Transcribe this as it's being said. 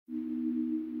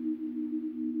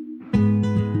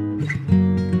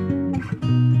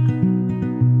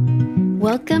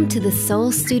Welcome to the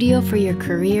Soul Studio for Your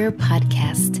Career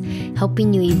podcast,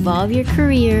 helping you evolve your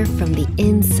career from the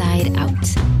inside out.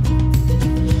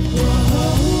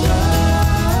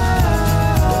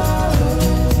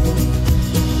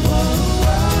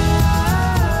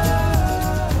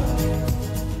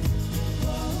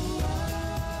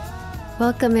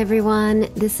 Welcome, everyone.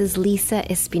 This is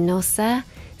Lisa Espinosa,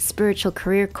 spiritual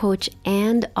career coach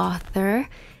and author.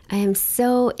 I am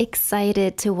so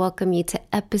excited to welcome you to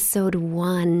episode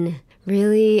 1.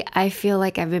 Really, I feel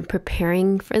like I've been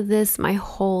preparing for this my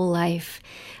whole life.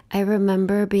 I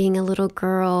remember being a little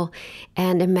girl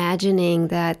and imagining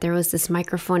that there was this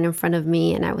microphone in front of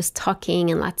me and I was talking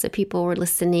and lots of people were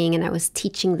listening and I was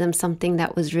teaching them something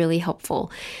that was really helpful.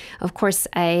 Of course,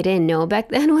 I didn't know back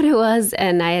then what it was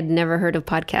and I had never heard of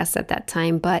podcasts at that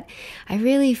time, but I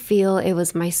really feel it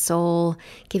was my soul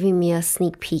giving me a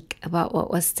sneak peek about what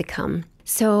was to come.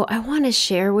 So I want to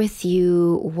share with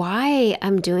you why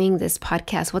I'm doing this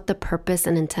podcast, what the purpose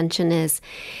and intention is.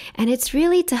 And it's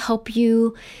really to help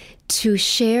you to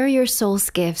share your soul's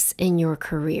gifts in your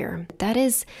career. That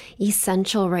is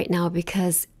essential right now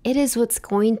because it is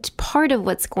part of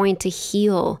what's going to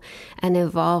heal and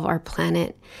evolve our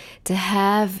planet. To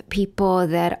have people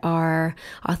that are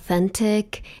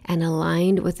authentic and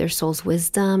aligned with their soul's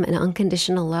wisdom and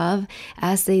unconditional love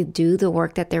as they do the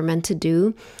work that they're meant to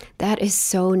do, that is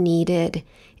so needed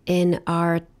in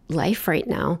our life right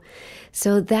now.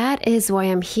 So that is why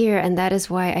I'm here and that is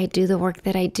why I do the work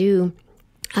that I do.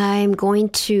 I'm going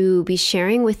to be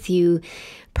sharing with you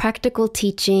practical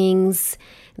teachings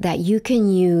that you can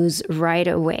use right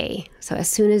away. So as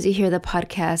soon as you hear the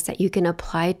podcast, that you can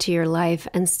apply to your life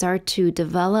and start to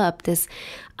develop this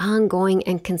ongoing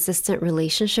and consistent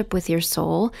relationship with your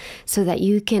soul so that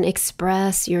you can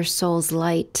express your soul's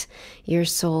light, your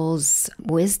soul's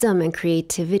wisdom and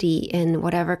creativity in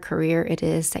whatever career it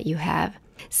is that you have.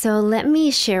 So let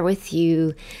me share with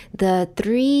you the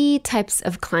 3 types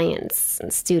of clients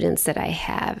and students that I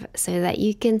have so that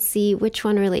you can see which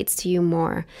one relates to you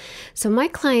more. So my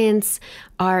clients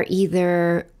are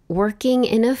either working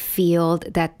in a field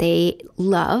that they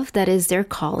love, that is their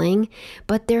calling,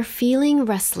 but they're feeling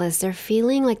restless. They're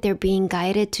feeling like they're being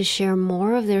guided to share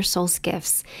more of their soul's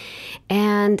gifts.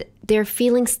 And they're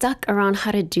feeling stuck around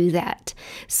how to do that.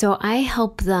 So I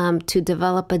help them to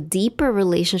develop a deeper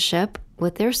relationship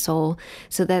with their soul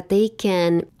so that they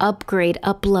can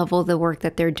up-level the work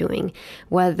that they're doing,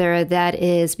 whether that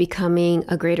is becoming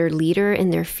a greater leader in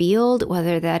their field,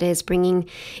 whether that is bringing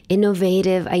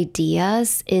innovative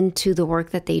ideas into the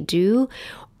work that they do,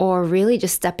 or really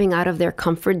just stepping out of their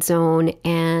comfort zone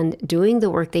and doing the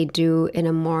work they do in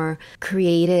a more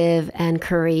creative and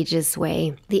courageous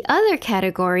way. The other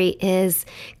category is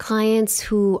clients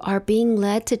who are being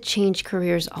led to change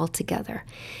careers altogether.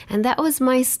 And that was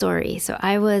my story. So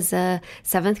I was a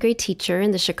 7th grade teacher in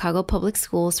the Chicago Public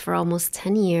Schools for almost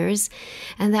 10 years.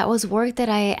 And that was work that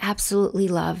I absolutely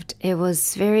loved. It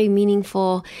was very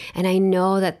meaningful. And I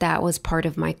know that that was part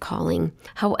of my calling.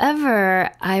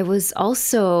 However, I was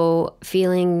also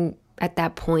feeling at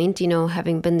that point,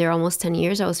 having been there almost 10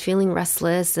 years, I was feeling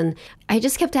restless and I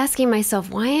just kept asking myself,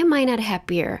 why am I not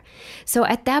happier? So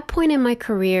at that point in my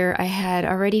career, I had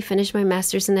already finished my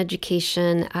master's in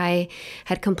education. I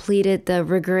had completed the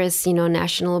rigorous,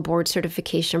 national board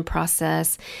certification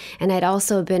process. And I'd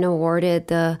also been awarded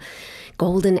the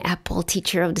Golden Apple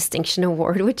Teacher of Distinction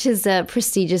Award, which is a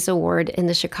prestigious award in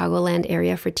the Chicagoland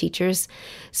area for teachers.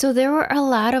 So there were a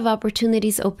lot of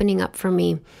opportunities opening up for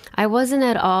me. I wasn't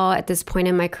at all at this point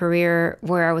in my career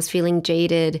where I was feeling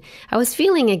jaded. I was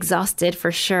feeling exhausted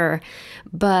for sure,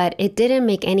 but it didn't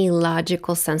make any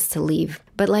logical sense to leave.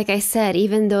 But like I said,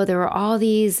 even though there were all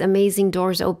these amazing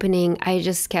doors opening, I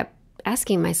just kept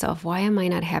asking myself, why am I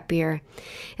not happier?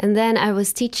 And then I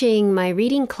was teaching my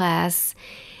reading class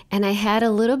and I had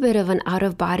a little bit of an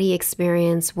out-of-body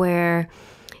experience where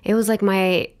it was like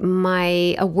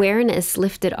my awareness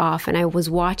lifted off and I was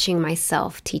watching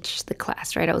myself teach the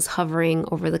class, right? I was hovering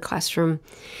over the classroom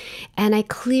and I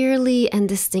clearly and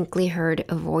distinctly heard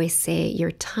a voice say,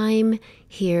 "Your time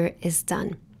here is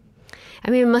done." I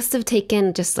mean, it must have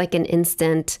taken just like an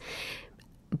instant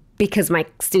because my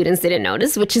students didn't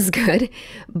notice, which is good.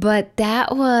 But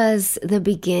that was the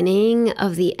beginning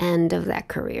of the end of that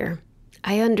career.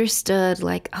 I understood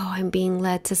I'm being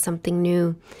led to something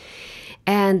new.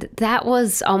 And that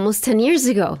was almost 10 years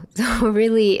ago. So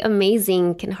really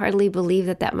amazing. Can hardly believe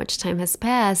that much time has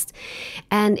passed.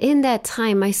 And in that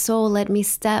time, my soul led me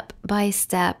step by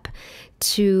step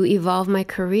to evolve my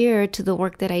career to the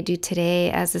work that I do today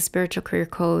as a spiritual career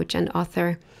coach and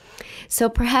author. So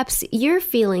perhaps you're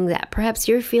feeling that. Perhaps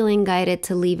you're feeling guided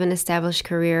to leave an established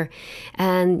career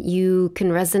and you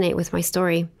can resonate with my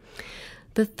story.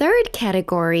 The third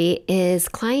category is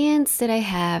clients that I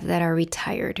have that are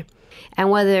retired. And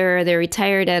whether they're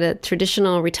retired at a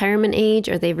traditional retirement age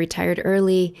or they've retired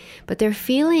early, but they're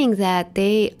feeling that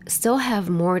they still have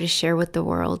more to share with the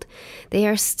world. They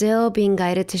are still being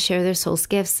guided to share their soul's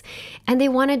gifts, and they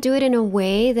want to do it in a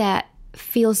way that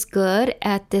feels good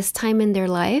at this time in their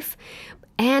life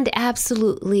and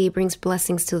absolutely brings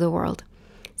blessings to the world.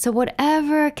 So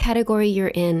whatever category you're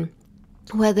in,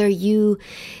 whether you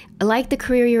like the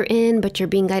career you're in, but you're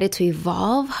being guided to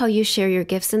evolve how you share your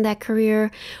gifts in that career,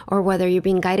 or whether you're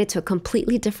being guided to a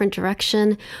completely different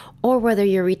direction, or whether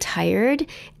you're retired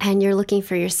and you're looking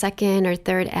for your second or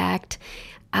third act,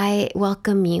 I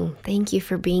welcome you. Thank you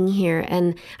for being here.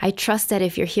 And I trust that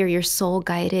if you're here, your soul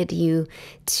guided you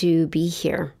to be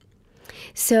here.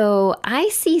 So I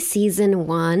see season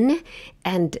 1,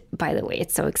 and by the way,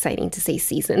 it's so exciting to say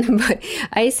season, but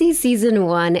I see season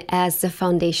 1 as the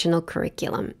foundational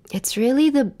curriculum. It's really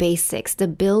the basics, the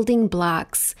building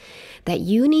blocks that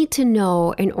you need to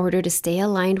know in order to stay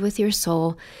aligned with your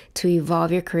soul to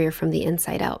evolve your career from the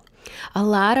inside out. A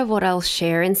lot of what I'll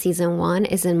share in season 1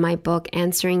 is in my book,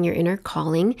 Answering Your Inner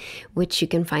Calling, which you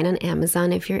can find on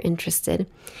Amazon if you're interested.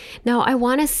 Now, I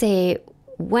want to say,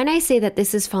 when I say that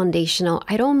this is foundational,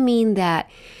 I don't mean that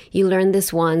you learn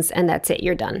this once and that's it,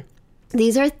 you're done.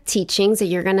 These are teachings that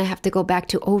you're going to have to go back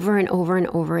to over and over and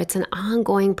over. It's an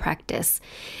ongoing practice.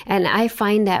 And I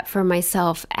find that for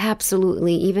myself,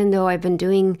 absolutely, even though I've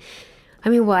been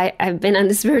I've been on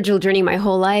the spiritual journey my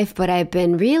whole life, but I've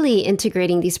been really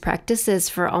integrating these practices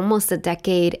for almost a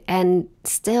decade. And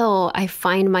still, I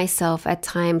find myself at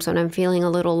times when I'm feeling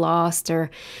a little lost or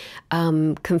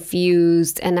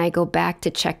confused, and I go back to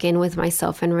check in with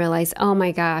myself and realize, oh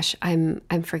my gosh, I'm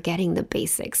forgetting the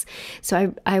basics.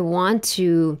 So I want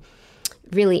to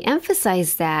really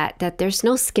emphasize that there's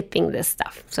no skipping this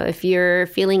stuff. So if you're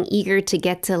feeling eager to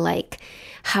get to like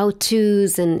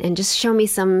how-tos and just show me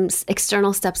some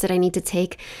external steps that I need to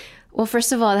take, well,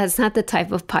 first of all, that's not the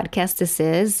type of podcast this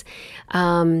is.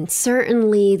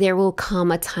 Certainly, there will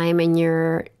come a time in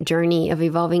your journey of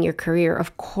evolving your career,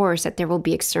 of course, that there will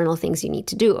be external things you need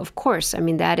to do. Of course, I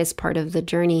mean, that is part of the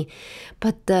journey.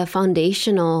 But the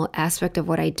foundational aspect of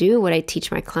what I do, what I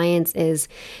teach my clients, is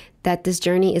that this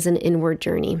journey is an inward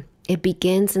journey. It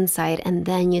begins inside, and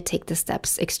then you take the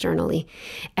steps externally.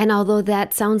 And although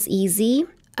that sounds easy,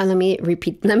 let me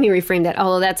reframe that.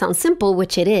 Although that sounds simple,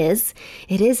 which it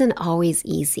isn't always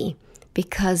easy,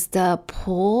 because the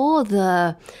pull,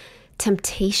 the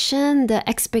temptation, the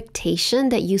expectation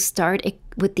that you start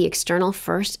with the external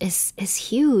first is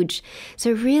huge.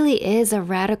 So it really is a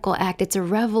radical act. It's a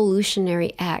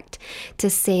revolutionary act to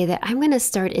say that I'm going to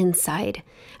start inside.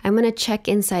 I'm going to check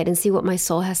inside and see what my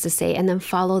soul has to say and then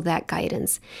follow that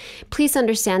guidance. Please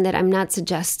understand that I'm not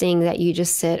suggesting that you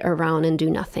just sit around and do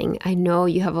nothing. I know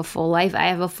you have a full life. I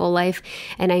have a full life,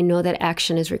 and I know that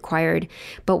action is required.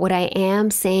 But what I am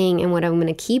saying, and what I'm going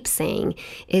to keep saying,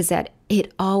 is that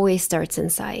it always starts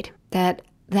inside. That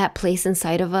place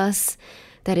inside of us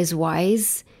that is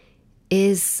wise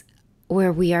is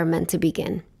where we are meant to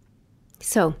begin.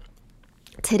 So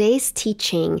today's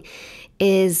teaching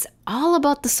is all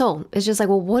about the soul. It's just like,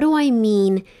 well, what do I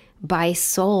mean by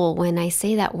soul? When I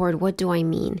say that word, what do I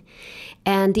mean?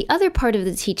 And the other part of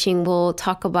the teaching will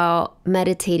talk about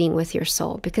meditating with your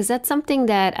soul, because that's something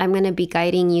that I'm going to be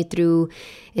guiding you through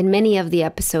in many of the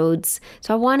episodes.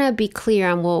 So I want to be clear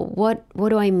on, well, what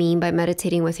do I mean by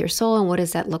meditating with your soul, and what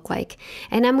does that look like?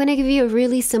 And I'm going to give you a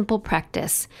really simple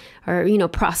practice or,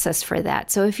 process for that.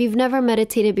 So if you've never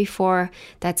meditated before,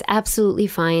 that's absolutely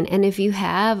fine. And if you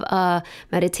have a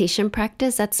meditation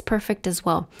practice, that's perfect as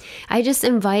well. I just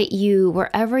invite you,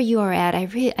 wherever you are at, I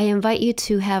invite you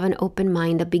to have an open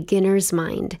mind, a beginner's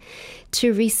mind,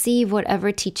 to receive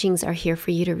whatever teachings are here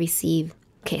for you to receive.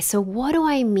 Okay, so what do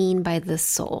I mean by the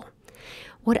soul?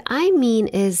 What I mean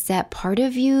is that part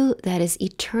of you that is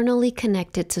eternally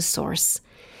connected to Source.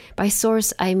 By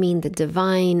Source, I mean the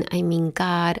divine, I mean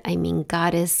God, I mean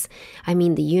Goddess, I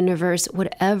mean the universe,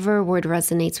 whatever word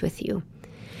resonates with you.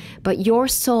 But your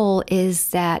soul is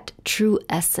that true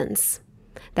essence,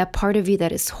 that part of you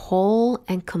that is whole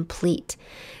and complete,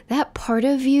 that part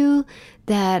of you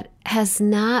that has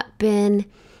not been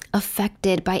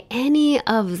affected by any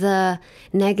of the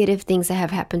negative things that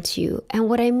have happened to you. And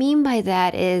what I mean by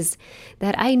that is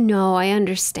that I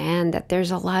understand that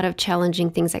there's a lot of challenging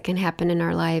things that can happen in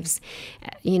our lives.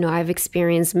 I've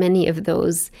experienced many of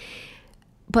those.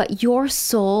 But your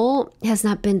soul has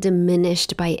not been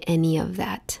diminished by any of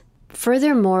that.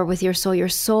 Furthermore, with your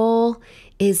soul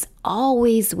is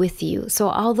always with you. So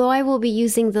although I will be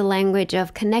using the language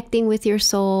of connecting with your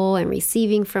soul and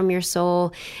receiving from your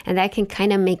soul, and that can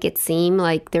kind of make it seem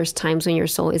like there's times when your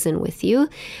soul isn't with you,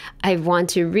 I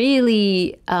want to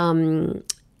really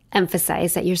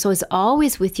emphasize that your soul is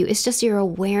always with you. It's just your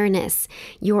awareness,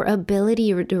 your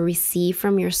ability to receive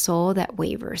from your soul that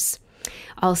wavers.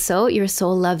 Also, your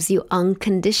soul loves you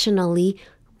unconditionally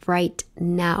right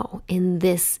now, in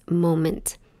this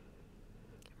moment.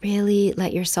 Really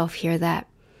let yourself hear that.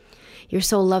 Your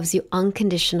soul loves you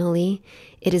unconditionally.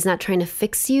 It is not trying to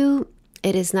fix you.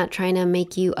 It is not trying to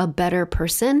make you a better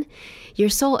person. Your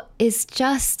soul is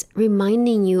just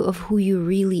reminding you of who you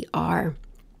really are.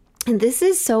 And this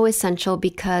is so essential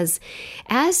because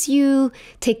as you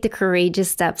take the courageous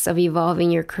steps of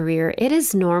evolving your career, it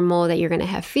is normal that you're going to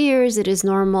have fears. It is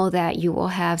normal that you will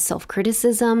have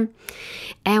self-criticism.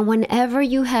 And whenever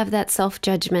you have that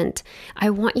self-judgment, I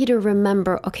want you to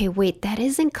remember, okay, wait, that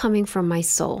isn't coming from my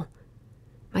soul.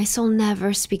 My soul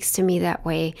never speaks to me that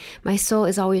way. My soul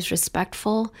is always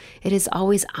respectful. It is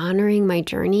always honoring my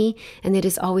journey, and it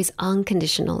is always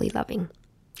unconditionally loving.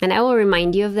 And I will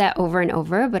remind you of that over and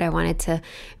over, but I wanted to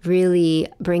really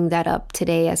bring that up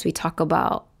today as we talk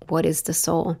about what is the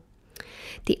soul.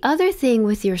 The other thing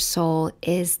with your soul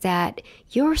is that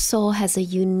your soul has a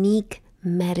unique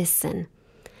medicine.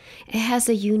 It has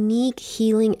a unique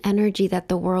healing energy that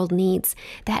the world needs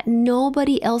that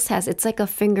nobody else has. It's like a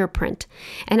fingerprint.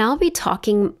 And I'll be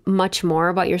talking much more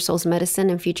about your soul's medicine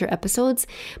in future episodes.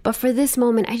 But for this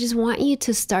moment, I just want you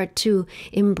to start to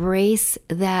embrace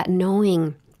that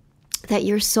knowing that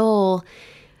your soul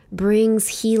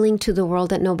brings healing to the world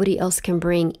that nobody else can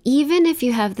bring, even if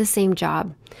you have the same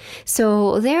job.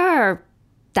 So there are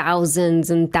thousands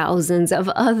and thousands of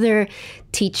other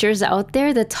teachers out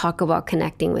there that talk about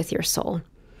connecting with your soul.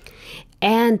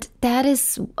 And that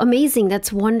is amazing.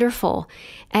 That's wonderful.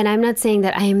 And I'm not saying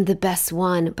that I am the best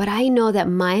one, but I know that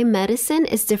my medicine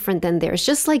is different than theirs,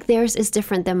 just like theirs is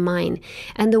different than mine.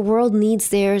 And the world needs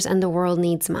theirs and the world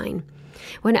needs mine.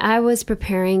 When I was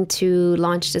preparing to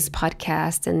launch this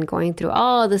podcast and going through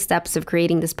all the steps of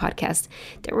creating this podcast,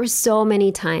 there were so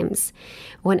many times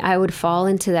when I would fall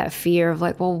into that fear of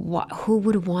like, well, who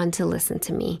would want to listen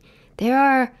to me?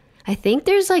 I think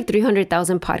there's like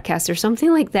 300,000 podcasts or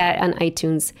something like that on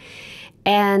iTunes.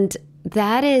 And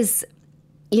that is,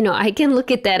 I can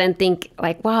look at that and think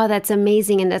like, wow, that's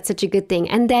amazing. And that's such a good thing.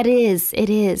 And it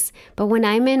is. But when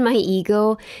I'm in my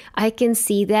ego, I can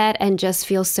see that and just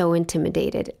feel so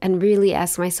intimidated and really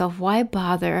ask myself, why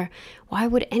bother? Why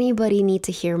would anybody need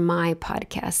to hear my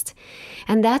podcast?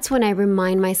 And that's when I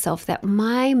remind myself that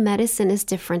my medicine is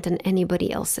different than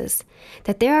anybody else's.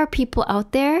 That there are people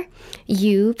out there,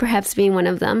 you perhaps being one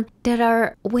of them, that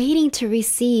are waiting to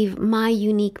receive my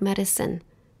unique medicine.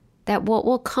 That what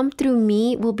will come through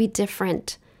me will be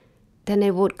different than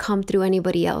it would come through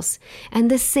anybody else.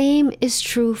 And the same is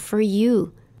true for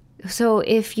you. So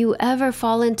if you ever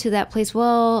fall into that place,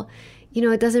 well,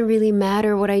 it doesn't really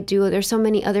matter what I do. There's so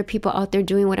many other people out there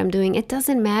doing what I'm doing. It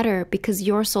doesn't matter because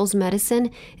your soul's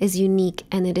medicine is unique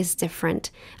and it is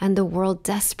different. And the world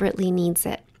desperately needs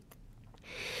it.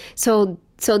 So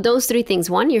those three things.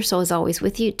 1, your soul is always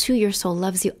with you. 2, your soul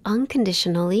loves you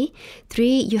unconditionally. 3,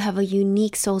 you have a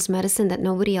unique soul's medicine that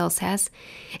nobody else has.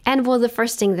 And the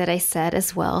first thing that I said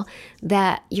as well,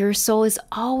 that your soul is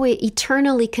always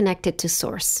eternally connected to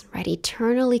source, right?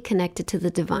 Eternally connected to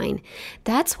the divine.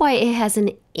 That's why it has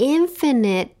an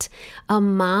infinite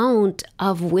amount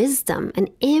of wisdom, an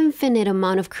infinite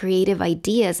amount of creative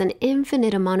ideas, an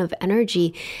infinite amount of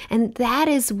energy. And that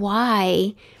is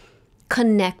why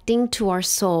connecting to our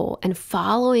soul and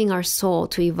following our soul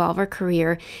to evolve our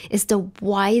career is the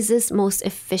wisest, most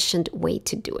efficient way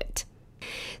to do it.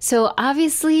 So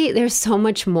obviously there's so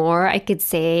much more I could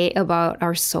say about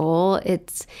our soul.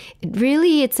 It's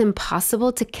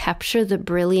impossible to capture the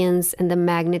brilliance and the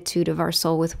magnitude of our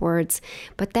soul with words,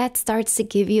 but that starts to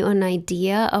give you an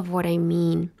idea of what I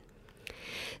mean.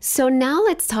 So now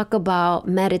let's talk about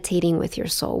meditating with your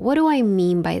soul. What do I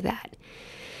mean by that?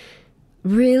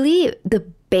 Really, the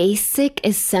basic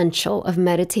essential of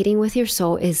meditating with your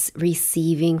soul is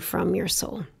receiving from your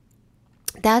soul.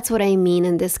 That's what I mean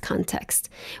in this context.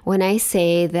 When I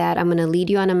say that I'm going to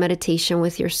lead you on a meditation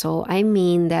with your soul, I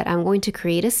mean that I'm going to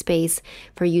create a space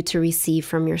for you to receive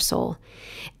from your soul.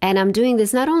 And I'm doing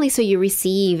this not only so you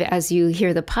receive as you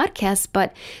hear the podcast,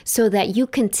 but so that you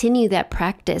continue that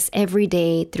practice every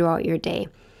day throughout your day.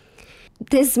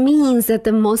 This means that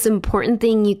the most important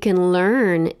thing you can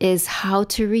learn is how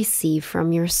to receive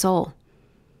from your soul.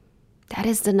 That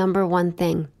is the number one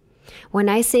thing. When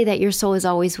I say that your soul is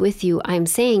always with you, I'm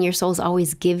saying your soul is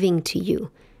always giving to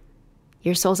you.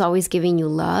 Your soul's always giving you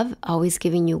love, always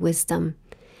giving you wisdom.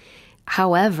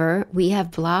 However, we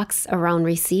have blocks around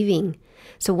receiving.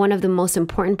 So one of the most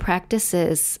important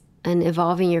practices in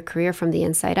evolving your career from the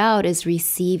inside out is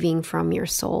receiving from your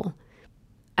soul.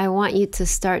 I want you to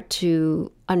start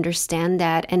to understand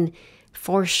that. And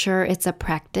for sure, it's a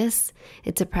practice.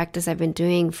 It's a practice I've been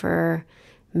doing for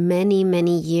many,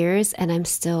 many years, and I'm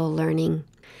still learning.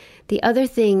 The other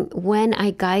thing, when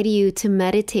I guide you to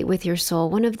meditate with your soul,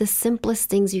 one of the simplest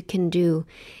things you can do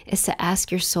is to ask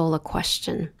your soul a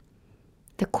question.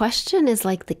 The question is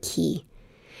like the key.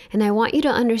 And I want you to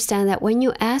understand that when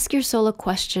you ask your soul a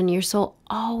question, your soul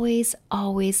always,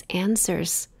 always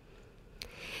answers.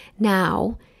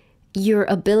 Now, your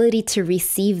ability to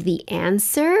receive the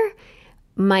answer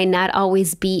might not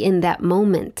always be in that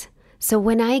moment. So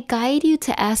when I guide you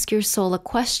to ask your soul a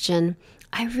question,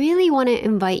 I really want to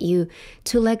invite you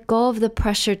to let go of the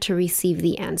pressure to receive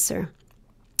the answer.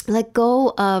 Let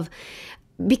go of,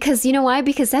 because you know why?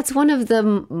 Because that's one of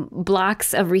the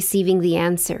blocks of receiving the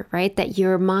answer, right? That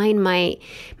your mind might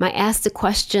ask the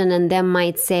question and then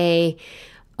might say,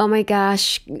 oh my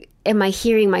gosh, am I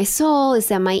hearing my soul? Is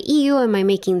that my ego? Am I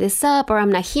making this up? Or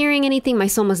I'm not hearing anything. My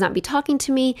soul must not be talking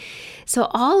to me. So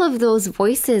all of those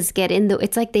voices get in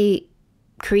it's like they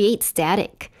create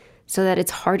static so that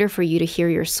it's harder for you to hear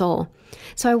your soul.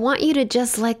 So I want you to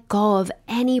just let go of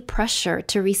any pressure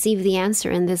to receive the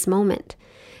answer in this moment.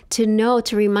 To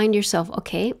remind yourself,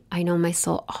 okay, I know my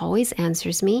soul always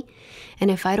answers me. And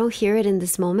if I don't hear it in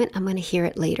this moment, I'm going to hear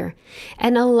it later.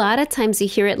 And a lot of times you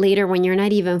hear it later when you're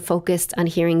not even focused on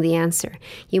hearing the answer.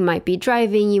 You might be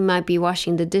driving, you might be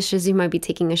washing the dishes, you might be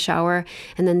taking a shower,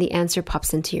 and then the answer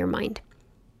pops into your mind.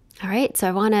 All right, so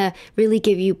I want to really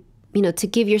give you, to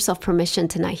give yourself permission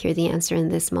to not hear the answer in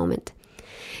this moment.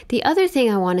 The other thing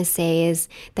I want to say is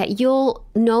that you'll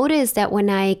notice that when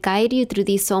I guide you through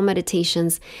these soul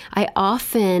meditations, I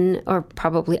often, or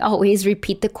probably always,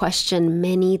 repeat the question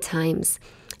many times.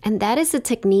 And that is a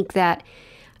technique that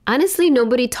honestly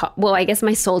nobody taught. Well, I guess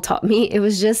my soul taught me. It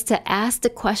was just to ask the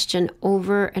question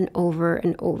over and over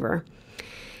and over.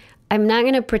 I'm not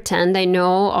going to pretend I know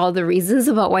all the reasons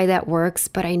about why that works,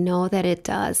 but I know that it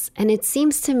does. And it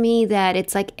seems to me that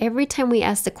it's like every time we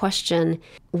ask the question,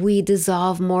 we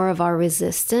dissolve more of our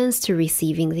resistance to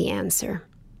receiving the answer.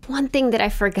 One thing that I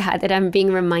forgot, that I'm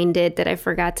being reminded that I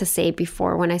forgot to say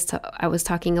before when I was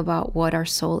talking about what our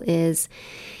soul is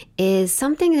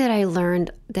something that I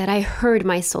learned, that I heard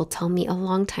my soul tell me a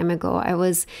long time ago. It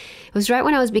was right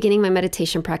when I was beginning my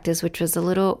meditation practice, which was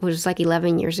like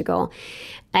 11 years ago.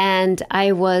 And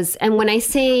when I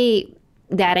say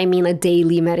that, I mean a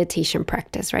daily meditation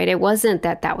practice, right? It wasn't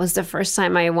that was the first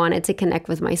time I wanted to connect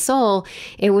with my soul.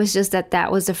 It was just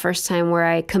that was the first time where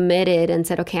I committed and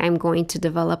said, okay, I'm going to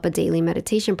develop a daily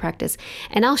meditation practice.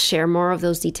 And I'll share more of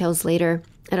those details later,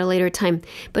 at a later time.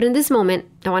 But in this moment,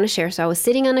 I want to share. So I was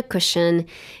sitting on a cushion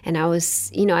and I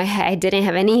was, I didn't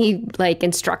have any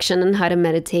instruction on how to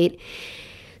meditate.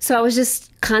 So I was just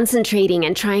concentrating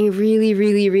and trying really,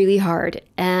 really, really hard.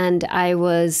 And I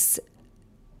was,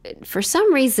 for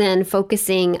some reason,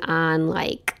 focusing on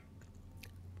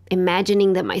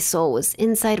imagining that my soul was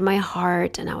inside my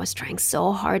heart, and I was trying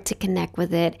so hard to connect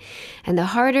with it. And the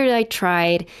harder I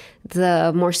tried,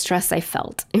 the more stress I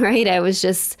felt, right? I was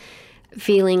just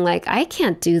feeling like I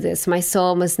can't do this. My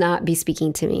soul must not be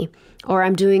speaking to me, or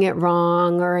I'm doing it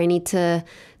wrong, or I need to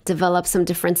develop some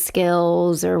different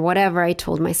skills or whatever I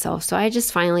told myself. So I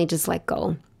just finally just let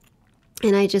go.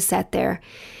 And I just sat there.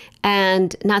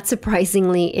 And not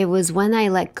surprisingly, it was when I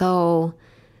let go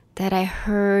that I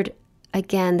heard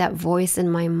again that voice in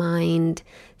my mind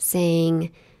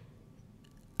saying,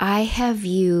 I have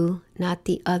you, not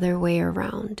the other way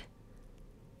around.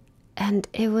 And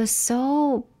it was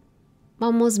so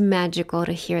almost magical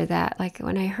to hear that. Like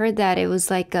when I heard that, it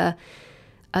was like a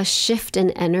shift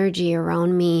in energy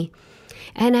around me.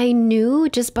 And I knew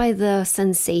just by the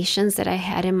sensations that I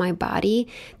had in my body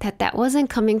that wasn't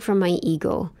coming from my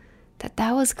ego,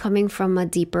 that was coming from a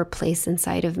deeper place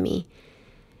inside of me.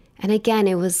 And again,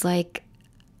 it was like,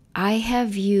 I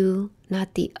have you,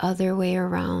 not the other way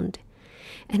around.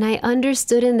 And I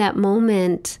understood in that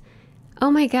moment, oh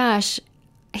my gosh,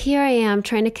 here I am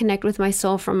trying to connect with my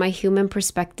soul from my human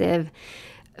perspective,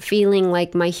 feeling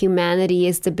like my humanity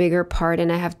is the bigger part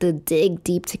and I have to dig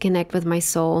deep to connect with my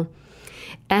soul.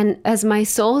 And as my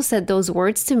soul said those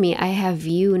words to me, I have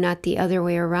you, not the other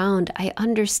way around, I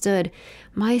understood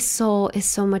my soul is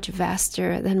so much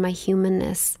vaster than my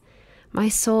humanness. My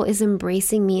soul is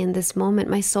embracing me in this moment.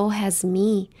 My soul has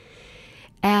me.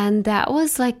 And that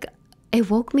was like it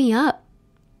woke me up.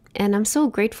 And I'm so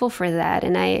grateful for that.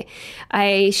 And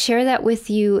I share that with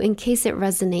you in case it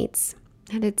resonates.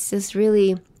 And it's just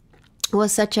really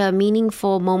was such a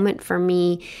meaningful moment for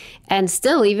me. And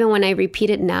still, even when I repeat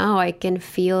it now, I can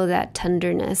feel that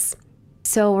tenderness.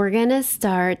 So we're going to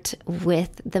start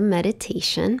with the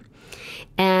meditation.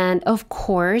 And of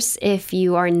course, if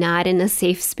you are not in a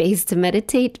safe space to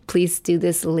meditate, please do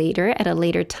this later at a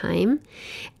later time.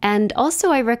 And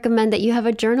also, I recommend that you have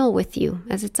a journal with you,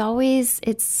 as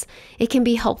it can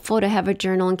be helpful to have a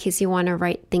journal in case you want to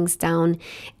write things down.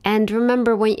 And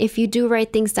remember, if you do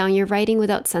write things down, you're writing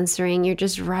without censoring. You're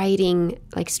just writing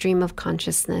like stream of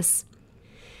consciousness.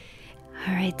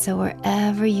 All right, so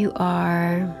wherever you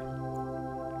are,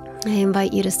 I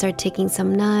invite you to start taking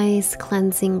some nice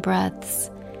cleansing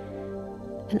breaths.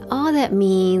 And all that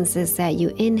means is that you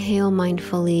inhale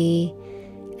mindfully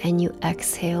and you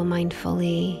exhale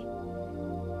mindfully.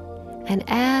 And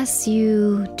as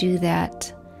you do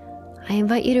that, I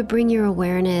invite you to bring your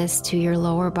awareness to your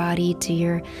lower body, to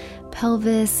your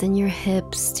pelvis and your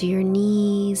hips, to your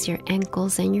knees, your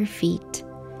ankles, and your feet.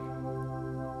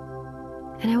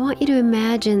 And I want you to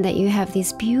imagine that you have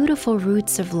these beautiful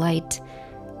roots of light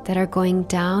that are going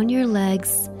down your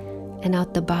legs and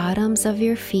out the bottoms of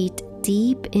your feet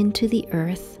deep into the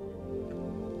earth,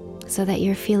 so that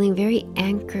you're feeling very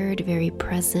anchored, very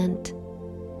present.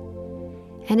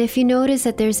 And if you notice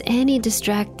that there's any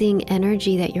distracting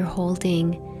energy that you're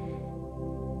holding,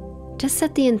 just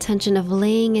set the intention of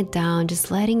laying it down, just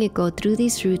letting it go through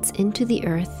these roots into the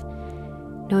earth,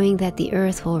 knowing that the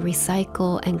earth will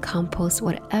recycle and compost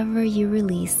whatever you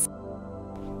release.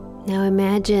 Now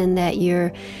imagine that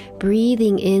you're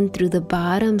breathing in through the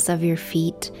bottoms of your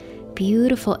feet,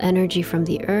 beautiful energy from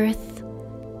the earth.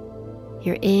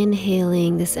 You're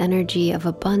inhaling this energy of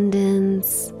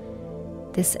abundance,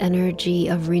 this energy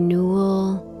of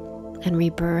renewal and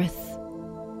rebirth,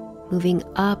 moving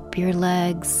up your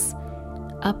legs,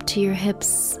 up to your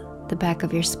hips, the back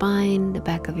of your spine, the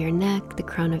back of your neck, the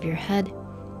crown of your head.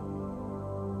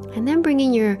 And then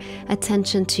bringing your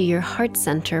attention to your heart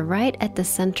center, right at the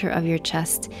center of your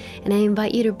chest. And I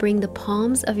invite you to bring the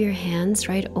palms of your hands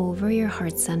right over your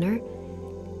heart center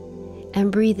and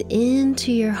breathe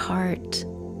into your heart,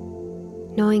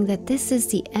 knowing that this is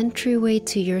the entryway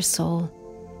to your soul.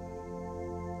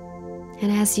 And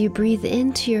as you breathe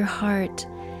into your heart,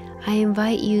 I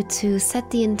invite you to set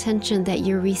the intention that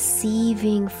you're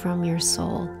receiving from your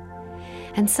soul.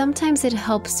 And sometimes it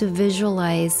helps to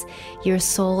visualize your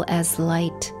soul as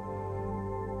light.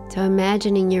 So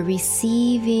imagining you're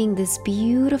receiving this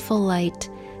beautiful light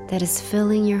that is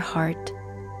filling your heart.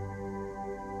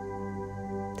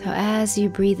 So as you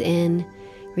breathe in,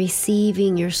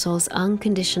 receiving your soul's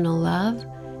unconditional love,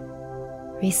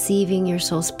 receiving your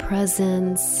soul's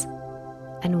presence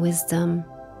and wisdom,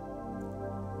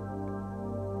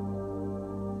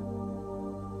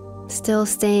 still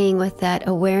staying with that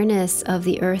awareness of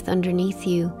the earth underneath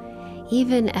you,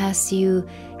 even as you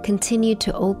continue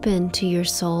to open to your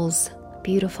soul's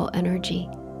beautiful energy.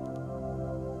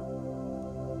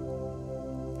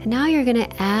 And now you're going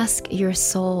to ask your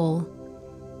soul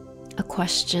a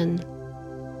question.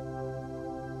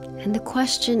 And the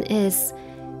question is,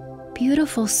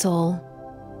 beautiful soul,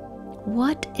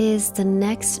 what is the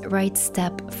next right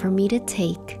step for me to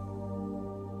take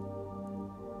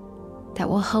that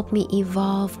will help me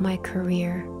evolve my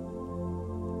career?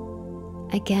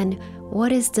 Again,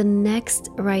 what is the next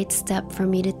right step for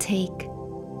me to take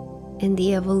in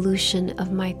the evolution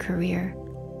of my career?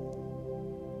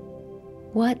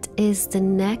 What is the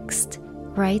next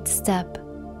right step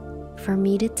for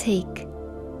me to take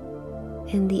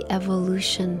in the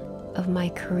evolution of my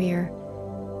career?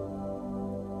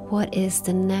 What is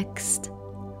the next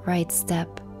right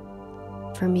step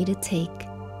for me to take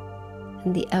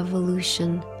in the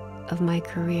evolution of my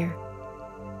career?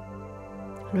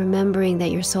 Remembering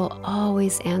that your soul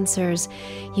always answers,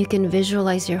 you can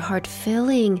visualize your heart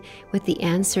filling with the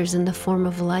answers in the form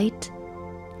of light.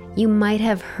 You might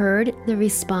have heard the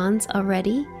response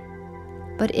already,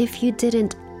 but if you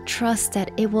didn't, trust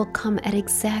that it will come at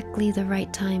exactly the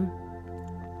right time.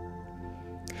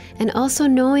 And also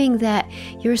knowing that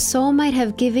your soul might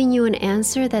have given you an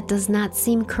answer that does not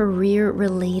seem career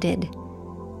related,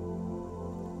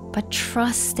 but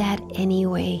trust that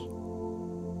anyway.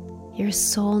 Your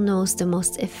soul knows the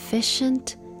most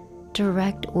efficient,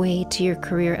 direct way to your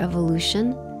career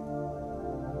evolution.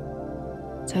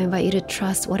 So I invite you to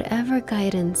trust whatever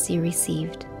guidance you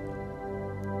received.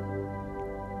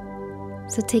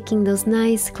 So taking those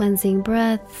nice cleansing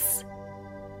breaths,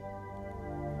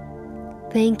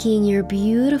 thanking your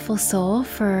beautiful soul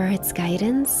for its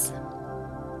guidance,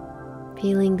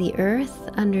 Feeling the earth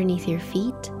underneath your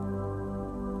feet.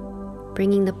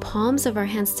 Bringing the palms of our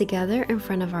hands together in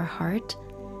front of our heart.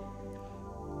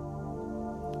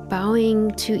 Bowing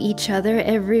to each other,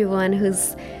 everyone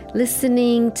who's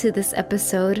listening to this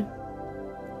episode.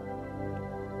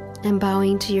 And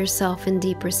bowing to yourself in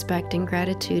deep respect and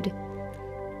gratitude.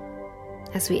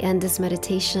 As we end this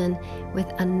meditation with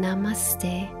a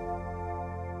namaste.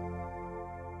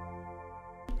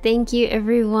 Thank you,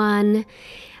 everyone.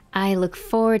 I look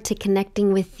forward to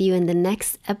connecting with you in the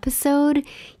next episode.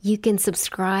 You can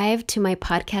subscribe to my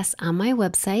podcast on my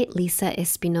website,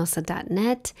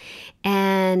 lisaespinosa.net.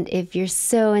 And if you're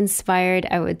so inspired,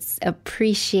 I would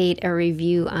appreciate a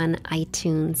review on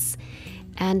iTunes.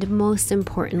 And most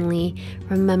importantly,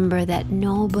 remember that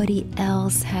nobody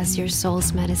else has your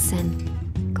soul's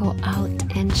medicine. Go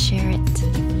out and share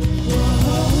it.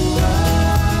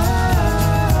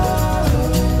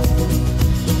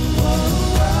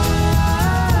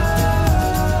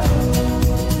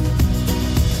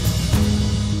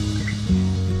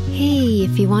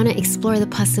 If you want to explore the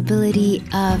possibility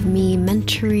of me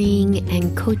mentoring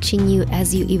and coaching you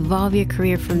as you evolve your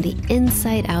career from the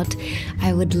inside out,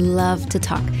 I would love to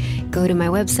talk. Go to my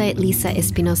website,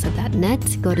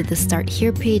 lisaespinosa.net, go to the Start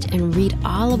Here page and read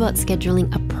all about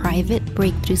scheduling a private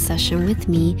breakthrough session with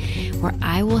me where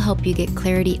I will help you get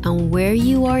clarity on where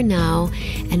you are now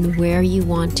and where you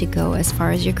want to go as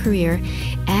far as your career.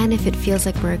 And if it feels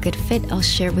like we're a good fit, I'll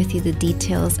share with you the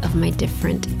details of my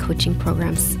different coaching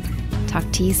programs. Talk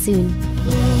to you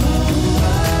soon.